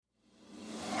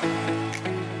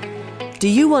Do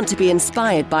you want to be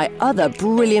inspired by other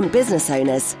brilliant business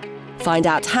owners? Find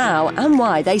out how and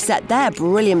why they set their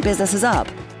brilliant businesses up.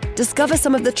 Discover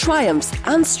some of the triumphs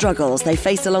and struggles they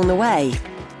faced along the way.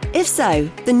 If so,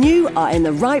 then you are in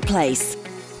the right place.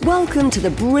 Welcome to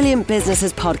the Brilliant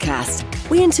Businesses Podcast.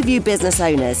 We interview business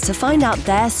owners to find out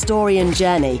their story and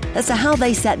journey as to how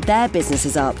they set their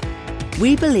businesses up.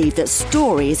 We believe that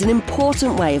story is an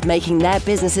important way of making their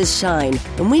businesses shine,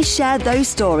 and we share those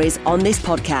stories on this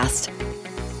podcast.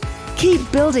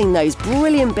 Keep building those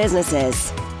brilliant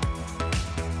businesses.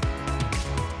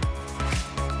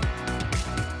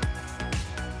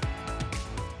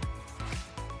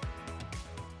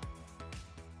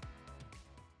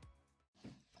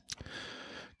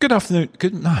 Good afternoon.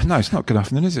 No, it's not good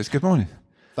afternoon, is it? It's good morning.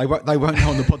 They won't know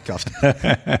on the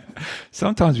podcast.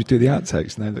 Sometimes we do the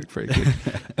outtakes and they look pretty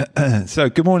good. So,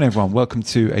 good morning, everyone. Welcome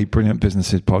to a Brilliant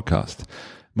Businesses podcast.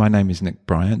 My name is Nick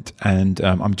Bryant, and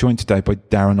I'm joined today by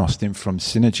Darren Austin from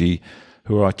Synergy,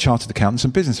 who are chartered accountants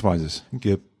and business advisors.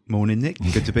 Good morning, Nick.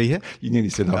 Good to be here. You nearly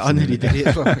said afternoon. I nearly did it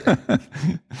as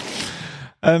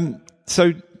well.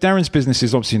 So Darren's business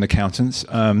is obviously an accountant's.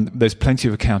 There's plenty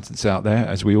of accountants out there,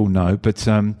 as we all know, but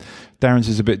Darren's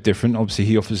is a bit different. Obviously,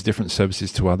 he offers different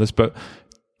services to others. But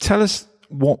tell us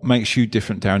what makes you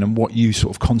different, Darren, and what you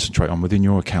sort of concentrate on within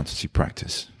your accountancy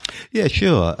practice. Yeah,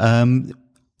 sure.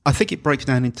 I think it breaks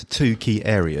down into two key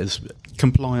areas,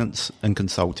 compliance and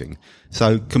consulting.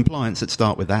 So compliance, let's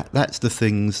start with that. That's the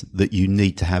things that you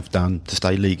need to have done to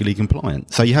stay legally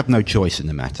compliant. So you have no choice in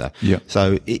the matter. Yeah.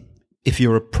 So if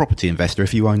you're a property investor,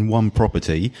 if you own one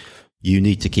property, you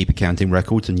need to keep accounting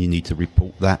records and you need to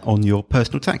report that on your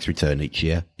personal tax return each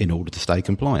year in order to stay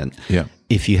compliant. Yeah.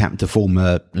 If you happen to form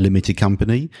a limited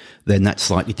company, then that's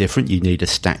slightly different. You need a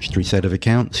statutory set of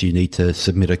accounts. You need to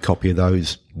submit a copy of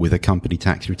those with a company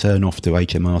tax return off to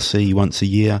HMRC once a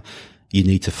year. You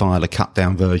need to file a cut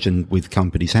down version with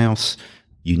Companies House.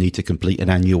 You need to complete an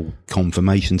annual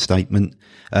confirmation statement.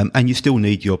 And you still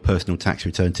need your personal tax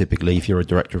return typically if you're a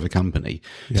director of a company.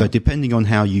 Yeah. So depending on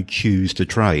how you choose to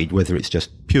trade, whether it's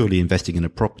just purely investing in a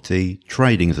property,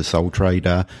 trading as a sole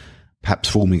trader, perhaps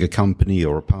forming a company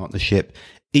or a partnership,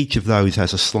 each of those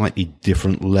has a slightly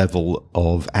different level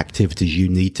of activities you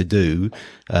need to do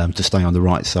to stay on the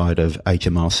right side of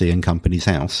HMRC and Companies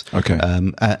House. Okay.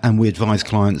 And we advise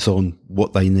clients on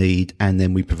what they need, and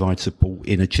then we provide support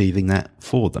in achieving that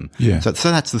for them. Yeah. So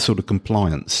that's the sort of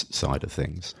compliance side of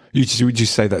things. Would you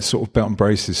say that sort of belt and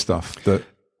braces stuff that?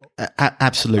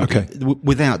 Absolutely. Okay.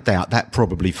 Without doubt, that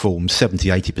probably forms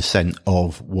 70-80%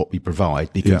 of what we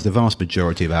provide, because the vast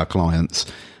majority of our clients,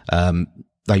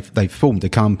 they've formed a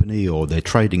company or they're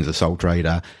trading as a sole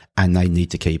trader and they need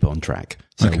to keep on track.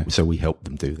 So we help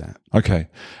them do that. Okay.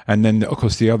 And then, of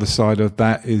course, the other side of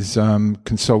that is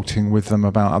consulting with them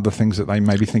about other things that they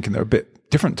may be thinking that are a bit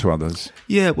different to others.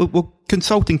 Yeah, well,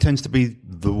 consulting tends to be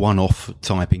the one-off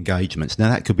type engagements. Now,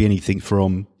 that could be anything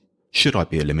from, should I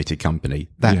be a limited company?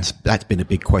 That's been a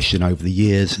big question over the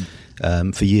years.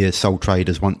 For years, sole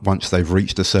traders, once they've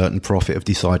reached a certain profit, have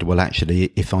decided, well,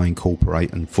 actually, if I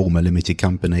incorporate and form a limited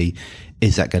company,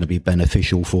 is that going to be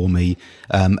beneficial for me?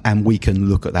 And we can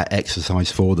look at that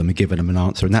exercise for them and give them an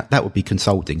answer. And that would be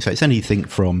consulting. So it's anything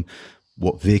from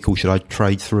what vehicle should I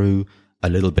trade through, a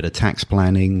little bit of tax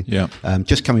planning. Yeah.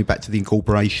 Just coming back to the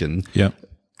incorporation. Yeah.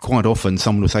 Quite often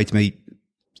someone will say to me,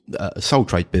 sole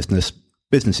trade business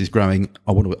is growing.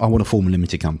 I want to form a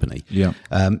limited company. Yeah.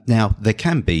 Now there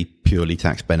can be purely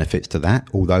tax benefits to that,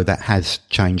 although that has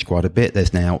changed quite a bit.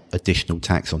 There's now additional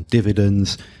tax on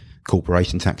dividends.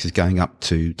 Corporation tax is going up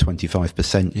to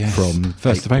 25% from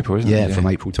 1st of April, isn't it? Yeah, from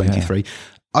April 23. Yeah.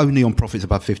 Only on profits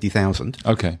above 50,000.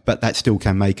 Okay. But that still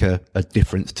can make a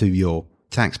difference to your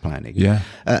tax planning. Yeah.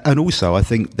 And also I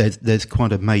think there's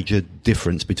quite a major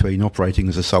difference between operating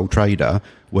as a sole trader,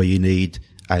 where you need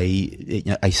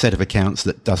a set of accounts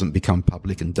that doesn't become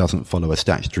public and doesn't follow a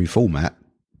statutory format,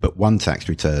 but one tax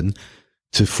return,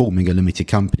 to forming a limited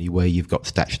company where you've got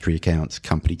statutory accounts,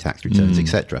 company tax returns,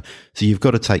 etc. So you've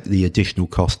got to take the additional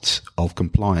costs of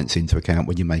compliance into account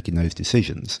when you're making those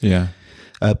decisions. Yeah.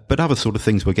 But other sort of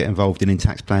things we get involved in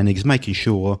tax planning is making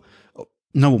sure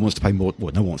no one wants to pay more.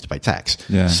 Well, no one wants to pay tax.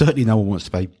 Yeah. Certainly no one wants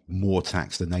to pay more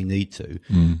tax than they need to.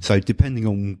 So depending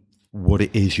on what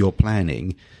it is you're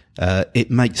planning, it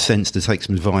makes sense to take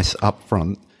some advice up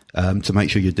front to make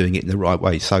sure you're doing it in the right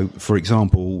way. So, for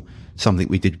example, something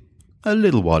we did a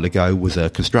little while ago was a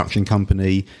construction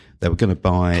company. They were going to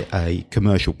buy a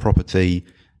commercial property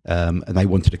and they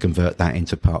wanted to convert that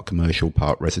into part commercial,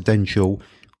 part residential.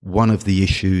 One of the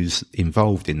issues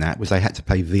involved in that was they had to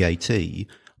pay VAT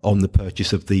on the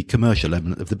purchase of the commercial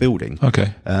element of the building.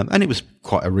 Okay. And it was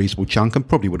quite a reasonable chunk and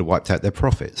probably would have wiped out their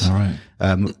profits. All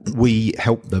right. We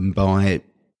helped them by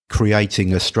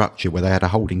creating a structure where they had a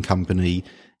holding company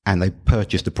and they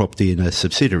purchased the property in a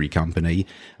subsidiary company.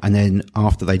 And then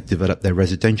after they developed their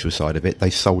residential side of it, they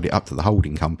sold it up to the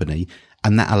holding company,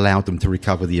 and that allowed them to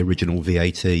recover the original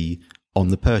VAT on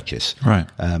the purchase. Right.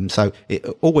 So it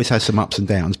always has some ups and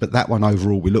downs, but that one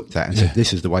overall we looked at and said,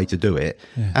 this is the way to do it.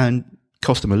 Yeah. And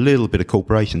cost them a little bit of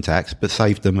corporation tax, but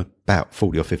saved them about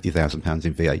 £40,000 or £50,000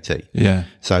 in VAT. Yeah.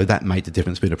 So that made the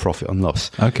difference between a profit and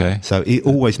loss. Okay. So it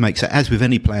always makes it, as with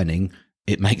any planning,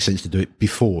 it makes sense to do it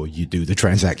before you do the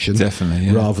transaction. Definitely.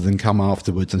 Yeah. Rather than come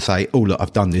afterwards and say, oh, look,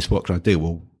 I've done this. What can I do?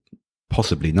 Well,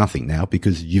 possibly nothing now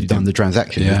because you've done the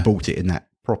transaction. Yeah. You've bought it in that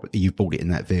property. You've bought it in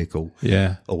that vehicle.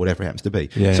 Yeah. Or whatever it happens to be.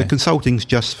 Yeah. So consulting's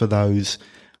just for those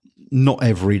not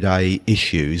everyday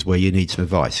issues where you need some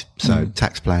advice. So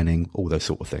tax planning, all those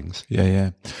sort of things.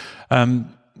 Yeah, yeah.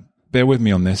 Bear with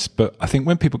me on this, but I think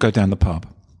when people go down the pub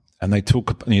and they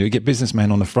talk, you get businessmen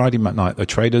on a Friday night, they're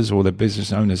traders or they're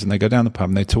business owners, and they go down the pub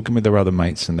and they're talking with their other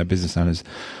mates and their business owners.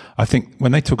 I think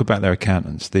when they talk about their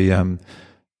accountants, the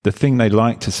thing they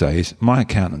like to say is, my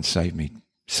accountant saved me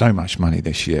so much money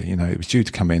this year. It was due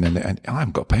to come in and I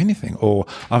haven't got to pay anything, or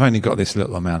I've only got this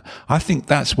little amount. I think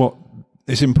that's what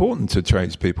is important to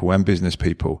tradespeople and business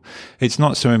people. It's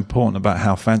not so important about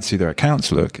how fancy their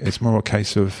accounts look. It's more a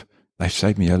case of, they've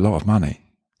saved me a lot of money.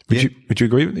 Would you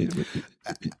agree with me?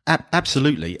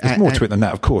 Absolutely. There's more to it than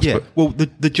that, of course. Yeah. But well,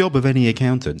 the job of any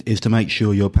accountant is to make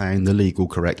sure you're paying the legal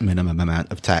correct minimum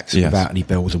amount of tax without any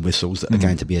bells and whistles that are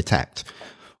going to be attacked.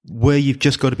 Where you've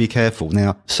just got to be careful.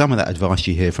 Now, some of that advice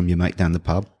you hear from your mate down the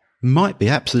pub might be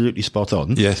absolutely spot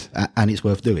on. Yes. And it's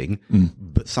worth doing.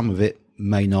 But some of it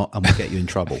may not and will get you in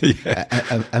trouble.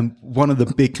 And one of the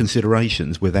big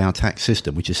considerations with our tax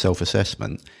system, which is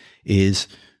self-assessment, is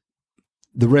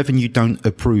the revenue don't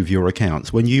approve your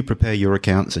accounts. When you prepare your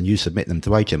accounts and you submit them to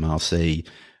HMRC,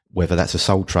 whether that's a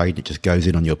sole trade, it just goes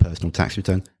in on your personal tax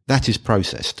return, that is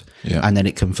processed. Yeah. And then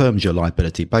it confirms your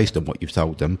liability based on what you've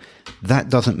told them. That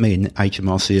doesn't mean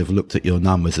HMRC have looked at your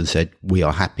numbers and said, we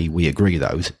are happy, we agree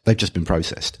those. They've just been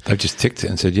processed. They've just ticked it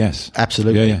and said yes.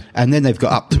 Absolutely. Yeah. And then they've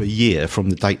got up to a year from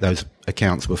the date those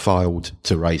accounts were filed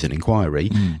to raise an inquiry.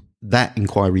 That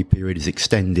inquiry period is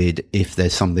extended if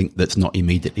there's something that's not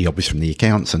immediately obvious from the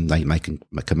accounts, and they can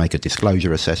make a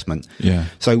disclosure assessment. Yeah.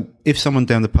 So if someone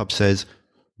down the pub says,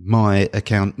 my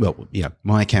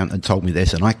accountant told me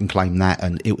this and I can claim that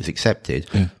and it was accepted,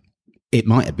 it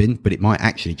might have been, but it might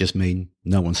actually just mean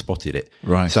no one spotted it.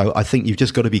 Right. So I think you've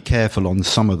just got to be careful on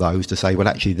some of those to say, well,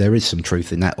 actually there is some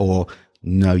truth in that, or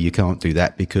no, you can't do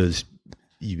that because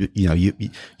you're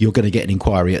going to get an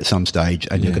inquiry at some stage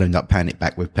and you're going to end up paying it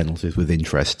back with penalties, with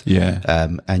interest. Yeah.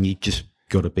 And you just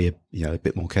got to be a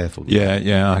bit more careful.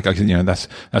 Yeah. That's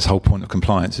the whole point of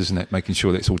compliance, isn't it? Making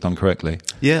sure that it's all done correctly.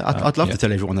 Yeah. I'd love to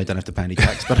tell everyone they don't have to pay any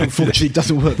tax, but unfortunately it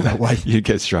doesn't work that way. You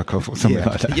get struck off or something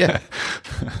like that. Yeah.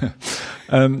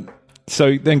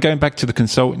 So then going back to the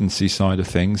consultancy side of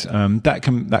things, that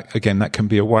can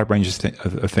be a wide range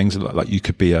of things. Like you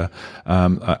could be an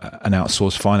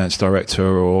outsourced finance director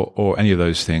or any of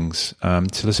those things.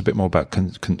 Tell us a bit more about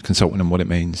consulting and what it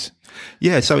means.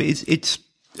 Yeah, so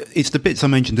it's the bits I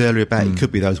mentioned earlier about it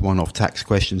could be those one-off tax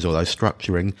questions or those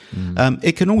structuring.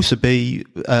 It can also be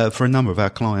for a number of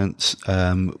our clients.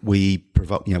 We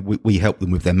provide, we help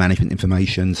them with their management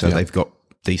information, so they've got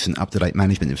decent up-to-date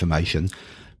management information.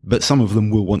 But some of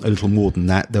them will want a little more than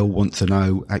that. They'll want to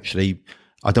know, actually,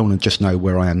 I don't want to just know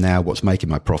where I am now, what's making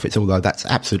my profits, although that's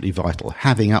absolutely vital.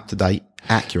 Having up-to-date,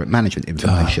 accurate management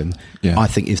information, I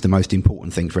think, is the most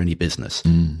important thing for any business.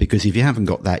 Because if you haven't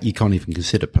got that, you can't even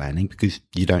consider planning because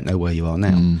you don't know where you are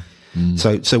now.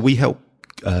 So we help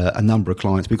a number of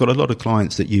clients. We've got a lot of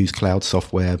clients that use cloud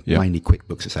software, mainly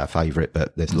QuickBooks is our favourite,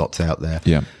 but there's lots out there,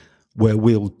 where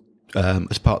we'll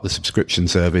as part of the subscription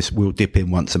service, we'll dip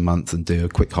in once a month and do a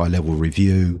quick high-level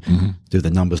review. Do the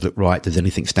numbers look right? Does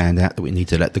anything stand out that we need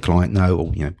to let the client know?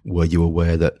 Or, were you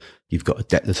aware that you've got a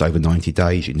debt that's over 90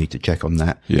 days? You need to check on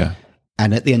that. Yeah.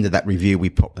 And at the end of that review, we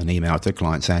pop an email to the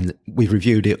client saying, we've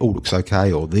reviewed it, all looks okay,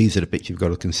 or these are the bits you've got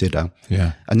to consider.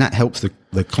 Yeah. And that helps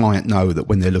the client know that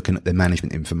when they're looking at their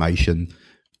management information,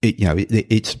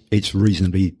 it's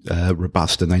reasonably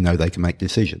robust and they know they can make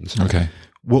decisions. Okay.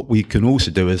 What we can also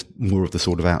do as more of the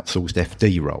sort of outsourced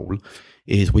FD role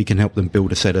is we can help them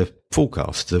build a set of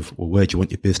forecasts of, well, where do you want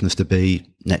your business to be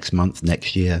next month,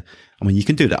 next year? I mean, you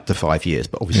can do it up to 5 years,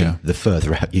 but obviously the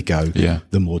further out you go,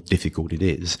 the more difficult it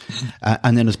is.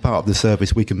 And then as part of the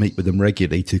service, we can meet with them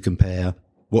regularly to compare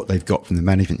what they've got from the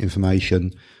management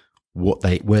information,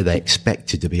 where they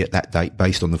expected to be at that date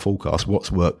based on the forecast,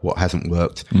 what's worked, what hasn't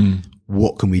worked,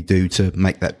 what can we do to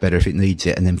make that better if it needs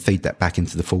it, and then feed that back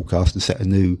into the forecast and set a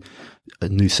new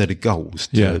set of goals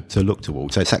to look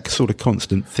towards. So it's that sort of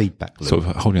constant feedback loop. Sort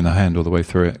of holding the hand all the way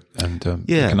through it and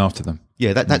looking after them.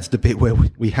 Yeah, that's the bit where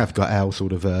we have got our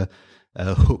sort of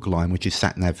hook line, which is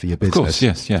sat nav for your business. Of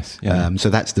course, yes. Yeah. So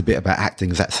that's the bit about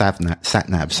acting as that sat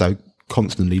nav. So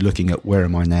constantly looking at where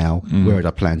am I now, where did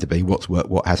I plan to be, what's worked,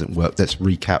 what hasn't worked. Let's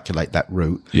recalculate that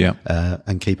route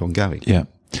and keep on going. Yeah.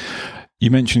 You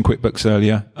mentioned QuickBooks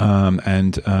earlier,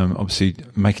 and obviously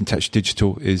Making Tax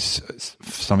Digital is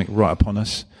something right upon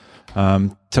us.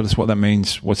 Tell us what that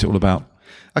means. What's it all about?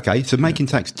 Okay, so Making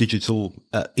Tax Digital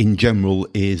in general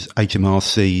is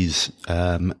HMRC's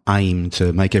aim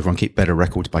to make everyone keep better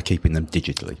records by keeping them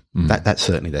digitally. That's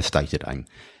certainly their stated aim.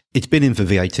 It's been in for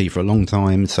VAT for a long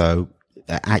time, so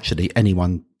actually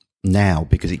anyone now,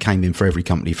 because it came in for every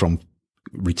company from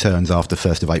returns after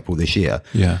 1st of April this year,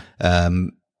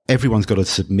 everyone's got to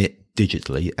submit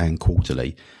digitally and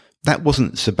quarterly. That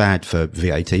wasn't so bad for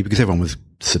VAT because everyone was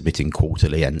submitting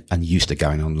quarterly and used to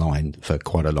going online for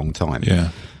quite a long time.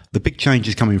 Yeah. The big change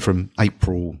is coming from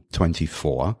April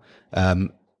 24.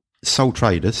 Sole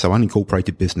traders, so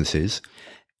unincorporated businesses,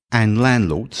 and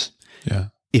landlords. Yeah.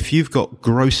 If you've got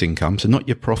gross income, so not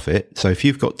your profit, so if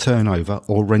you've got turnover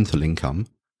or rental income,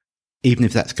 even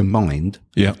if that's combined,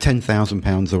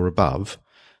 £10,000 or above,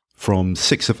 from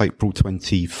 6th of April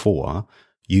 24,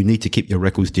 you need to keep your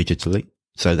records digitally.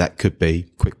 So that could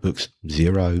be QuickBooks,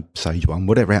 Xero, Sage 1,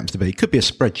 whatever it happens to be. It could be a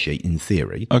spreadsheet in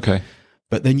theory. Okay.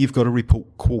 But then you've got to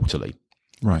report quarterly.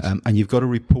 Right. And you've got to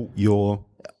report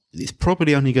it's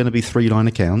probably only going to be 3-line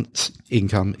accounts,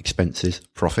 income, expenses,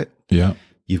 profit. Yeah.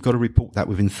 You've got to report that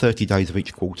within 30 days of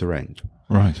each quarter end.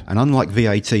 Right. And unlike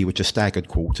VAT, which are staggered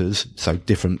quarters, so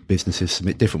different businesses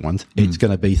submit different ones, it's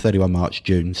going to be 31 March,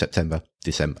 June, September,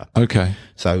 December. Okay.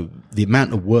 So the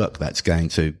amount of work that's going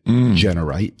to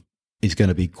generate is going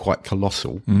to be quite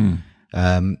colossal.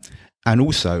 And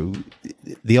also,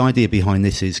 the idea behind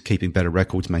this is keeping better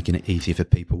records, making it easier for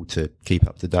people to keep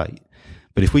up to date.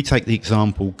 But if we take the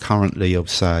example currently of,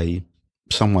 say,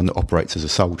 someone that operates as a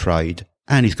sole trade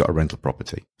and he's got a rental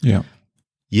property. Yeah.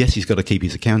 Yes, he's got to keep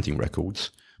his accounting records,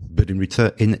 but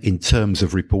in terms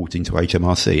of reporting to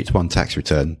HMRC, it's one tax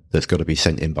return that's got to be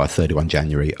sent in by 31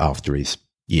 January after his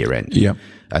year end. Yeah.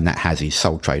 And that has his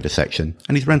sole trader section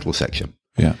and his rental section.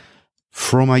 Yeah.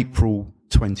 From April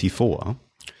 24,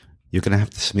 you're going to have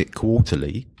to submit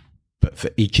quarterly, but for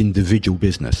each individual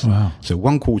business. Wow. So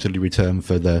one quarterly return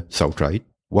for the sole trade,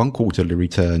 one quarterly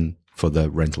return for the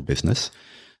rental business.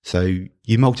 So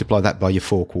you multiply that by your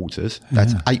 4 quarters,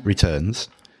 that's 8 returns.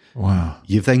 Wow.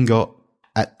 You've then got,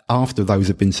 after those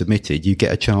have been submitted, you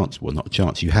get a chance, well, not a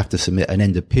chance, you have to submit an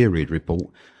end of period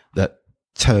report that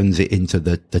turns it into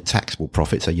the taxable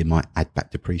profit. So you might add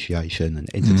back depreciation and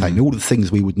entertainment, all the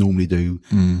things we would normally do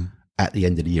at the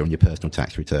end of the year on your personal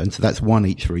tax return. So that's one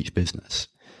each for each business.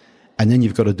 And then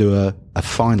you've got to do a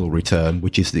final return,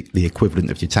 which is the equivalent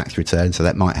of your tax return. So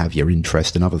that might have your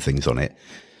interest and other things on it.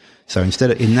 So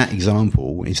in that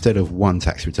example, instead of one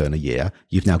tax return a year,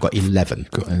 you've now got 11.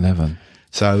 Got 11.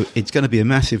 So it's going to be a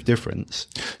massive difference.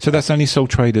 So that's only sole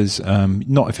traders.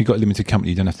 Not if you've got a limited company,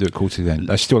 you don't have to do it quarterly then.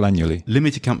 That's still annually.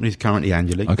 Limited companies currently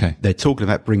annually. Okay. They're talking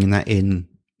about bringing that in,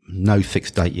 no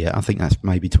fixed date yet. I think that's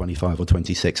maybe 25 or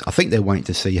 26. I think they're waiting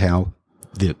to see how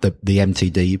the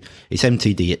MTD, it's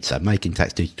MTD, it's Making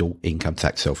Tax Digital Income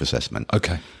Tax Self-Assessment.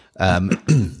 Okay.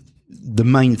 The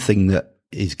main thing that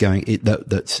is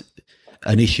that's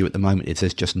an issue at the moment is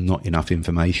there's just not enough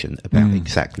information about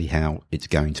exactly how it's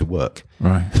going to work.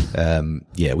 Right.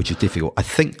 Which is difficult. I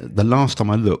think the last time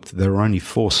I looked, there are only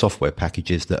 4 software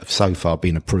packages that have so far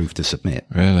been approved to submit.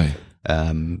 Really?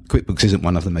 QuickBooks isn't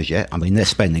one of them as yet. I mean, they're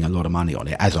spending a lot of money on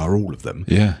it, as are all of them.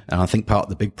 Yeah. And I think part of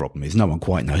the big problem is no one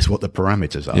quite knows what the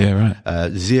parameters are. Yeah, right.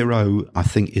 Xero, I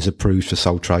think, is approved for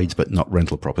sole trades, but not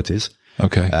rental properties.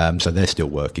 Okay. So they're still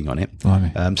working on it.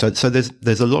 So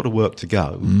there's a lot of work to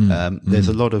go. There's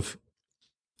a lot of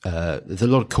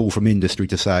call from industry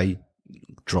to say,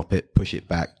 drop it, push it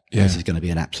back. Yeah. This is going to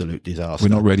be an absolute disaster.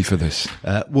 We're not ready for this.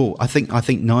 Well, I think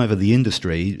neither the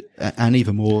industry and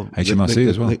even more HMRC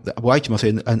as well.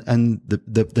 HMRC and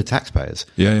the taxpayers.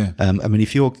 Yeah. I mean,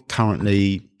 if you're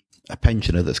currently a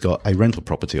pensioner that's got a rental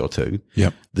property or 2,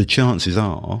 the chances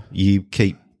are you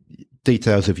keep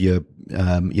details of your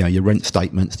rent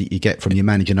statements that you get from your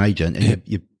managing agent, and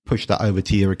you push that over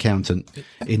to your accountant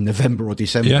in November or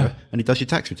December, and he does your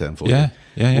tax return for you.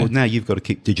 Well, now you've got to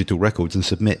keep digital records and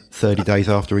submit 30 days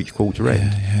after each quarter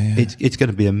end. It's going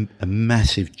to be a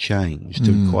massive change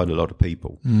to quite a lot of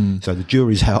people. So the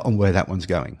jury's out on where that one's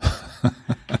going.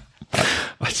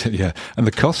 I tell you, and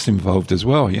the costs involved as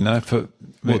well. You know,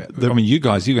 you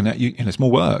guys, it's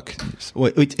more work.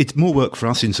 Well, it's more work for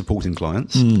us in supporting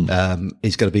clients.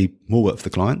 It's going to be more work for the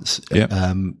clients.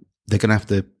 They're going to have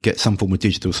to get some form of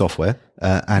digital software,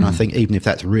 and I think even if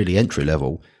that's really entry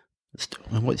level,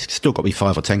 it's still got to be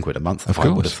 £5 or £10 a month. Of course.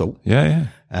 I would have thought.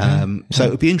 So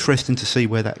it'll be interesting to see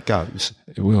where that goes.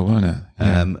 It will, won't it?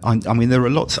 Yeah. I mean, there are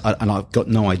lots, and I've got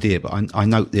no idea, but I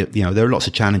know that, there are lots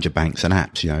of challenger banks and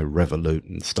apps, Revolut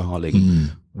and Starling,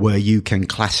 where you can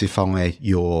classify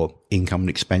your income and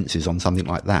expenses on something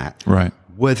like that. Right.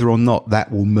 Whether or not that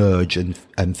will merge and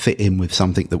fit in with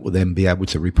something that will then be able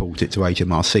to report it to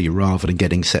HMRC rather than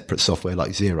getting separate software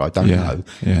like Xero, I don't know.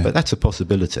 But that's a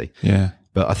possibility.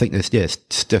 But I think there's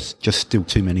just still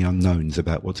too many unknowns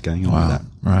about what's going on with that.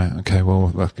 Right. Okay.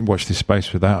 Well, I can watch this space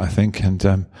for that, I think,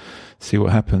 and see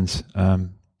what happens.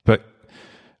 But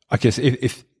I guess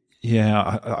if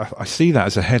I see that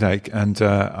as a headache, and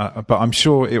but I'm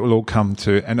sure it will all come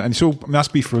to, and it's all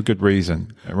must be for a good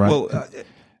reason, right? Well,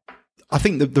 I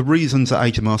think that the reasons that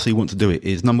HMRC want to do it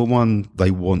is, number one,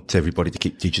 they want everybody to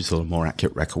keep digital and more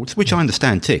accurate records, which I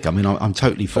understand tick. I mean, I'm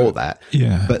totally for that.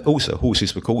 But also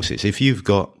horses for courses. If you've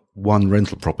got one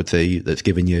rental property that's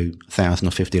giving you £1,000 or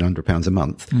 £1,500 a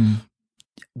month,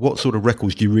 what sort of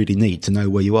records do you really need to know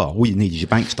where you are? All you need is your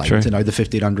bank statement to know the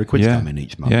 £1,500 coming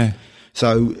each month.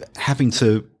 So having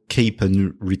to keep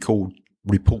and report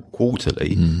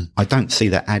quarterly, I don't see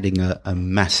that adding a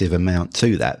massive amount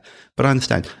to that. But I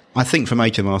understand. I think from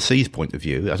HMRC's point of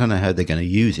view, I don't know how they're going to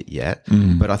use it yet,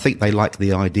 but I think they like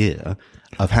the idea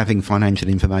of having financial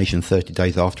information 30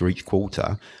 days after each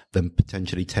quarter than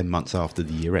potentially 10 months after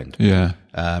the year end.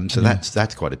 So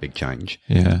that's quite a big change.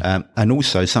 And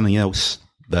also something else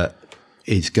that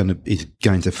is going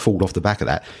to fall off the back of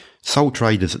that. Sole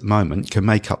traders at the moment can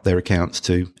make up their accounts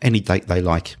to any date they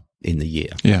like in the year.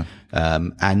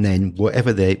 And then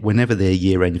whenever their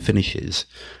year end finishes,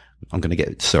 I'm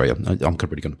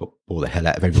probably going to bore the hell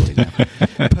out of everybody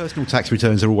now. Personal tax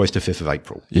returns are always the 5th of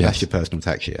April. That's your personal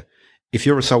tax year. If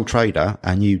you're a sole trader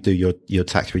and you do your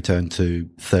tax return to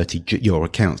your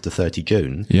accounts to 30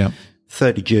 June,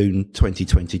 30 June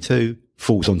 2022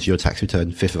 falls onto your tax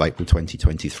return 5th of April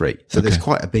 2023. So there's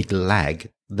quite a big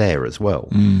lag there as well.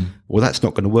 Well, that's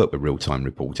not going to work with real-time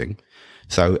reporting.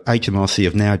 So HMRC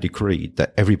have now decreed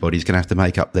that everybody's going to have to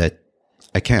make up their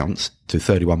accounts to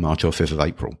 31 March or 5th of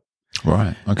April.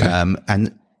 Right. Okay.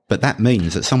 But that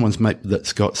means that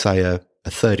that's got, say, a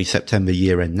 30 September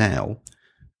year end now,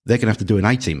 they're going to have to do an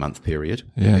 18-month period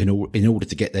in order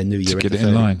to get their new year end. To get it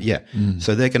in line.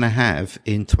 So they're going to have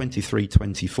in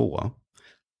 23-24,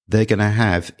 they're going to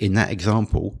have in that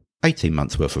example 18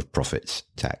 months worth of profits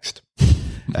taxed.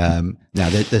 Now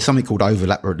there's something called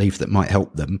overlap relief that might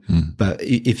help them, but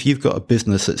if you've got a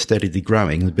business that's steadily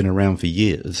growing and has been around for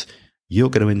years, you're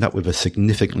going to end up with a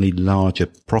significantly larger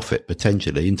profit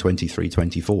potentially in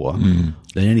 23-24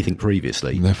 than anything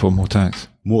previously. And therefore more tax.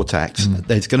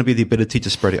 There's going to be the ability to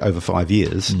spread it over 5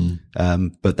 years,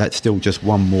 but that's still just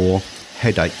one more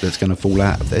headache that's going to fall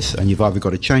out of this. And you've either got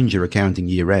to change your accounting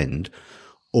year end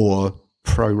or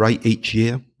prorate each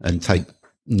year and take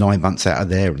 9 months out of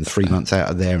there and 3 months out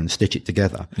of there and stitch it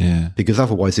together. Because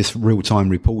otherwise this real-time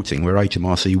reporting where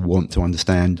HMRC want to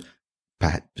understand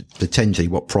potentially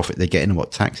what profit they're getting and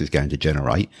what tax is going to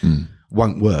generate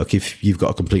won't work if you've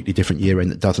got a completely different year end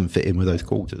that doesn't fit in with those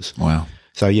quarters. Wow.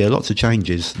 So lots of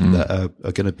changes that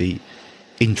are going to be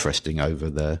interesting over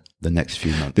the next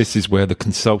few months. This is where the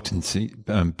consultancy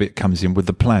bit comes in with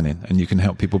the planning, and you can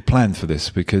help people plan for this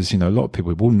because, a lot of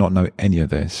people will not know any of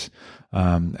this.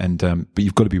 But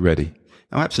you've got to be ready.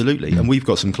 Oh, absolutely. And we've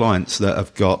got some clients that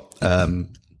have got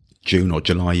June or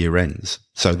July year ends.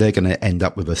 So they're going to end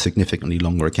up with a significantly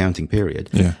longer accounting period.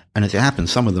 And as it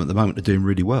happens, some of them at the moment are doing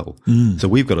really well. So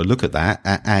we've got to look at that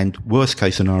and worst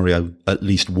case scenario, at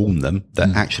least warn them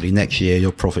that actually next year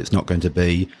your profit's not going to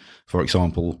be, for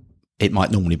example, it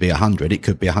might normally be 100. It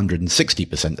could be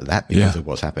 160% of that because of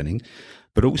what's happening.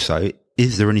 But also,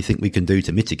 is there anything we can do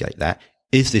to mitigate that?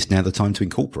 Is this now the time to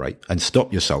incorporate and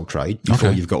stop your sole trade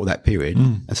before you've got all that period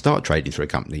and start trading through a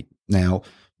company? Now,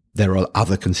 there are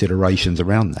other considerations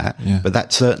around that, but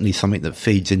that's certainly something that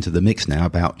feeds into the mix now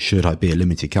about should I be a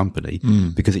limited company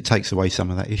because it takes away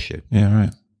some of that issue. Yeah,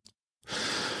 right.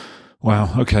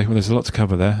 Wow. Okay. Well, there's a lot to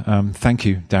cover there. Thank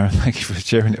you, Darren. Thank you for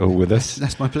sharing it all with us.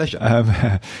 That's my pleasure.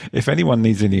 If anyone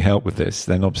needs any help with this,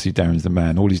 then obviously Darren's the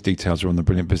man. All his details are on the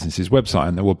Brilliant Businesses website,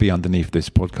 and they will be underneath this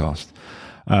podcast.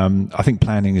 I think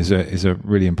planning is a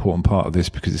really important part of this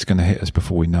because it's going to hit us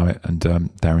before we know it, and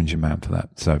Darren's your man for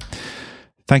that. So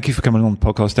thank you for coming on the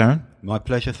podcast, Darren. My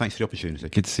pleasure. Thanks for the opportunity.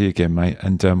 Good to see you again, mate,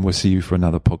 and we'll see you for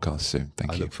another podcast soon.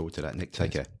 Thank you. I look forward to that, Nick.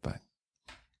 Take care. Bye.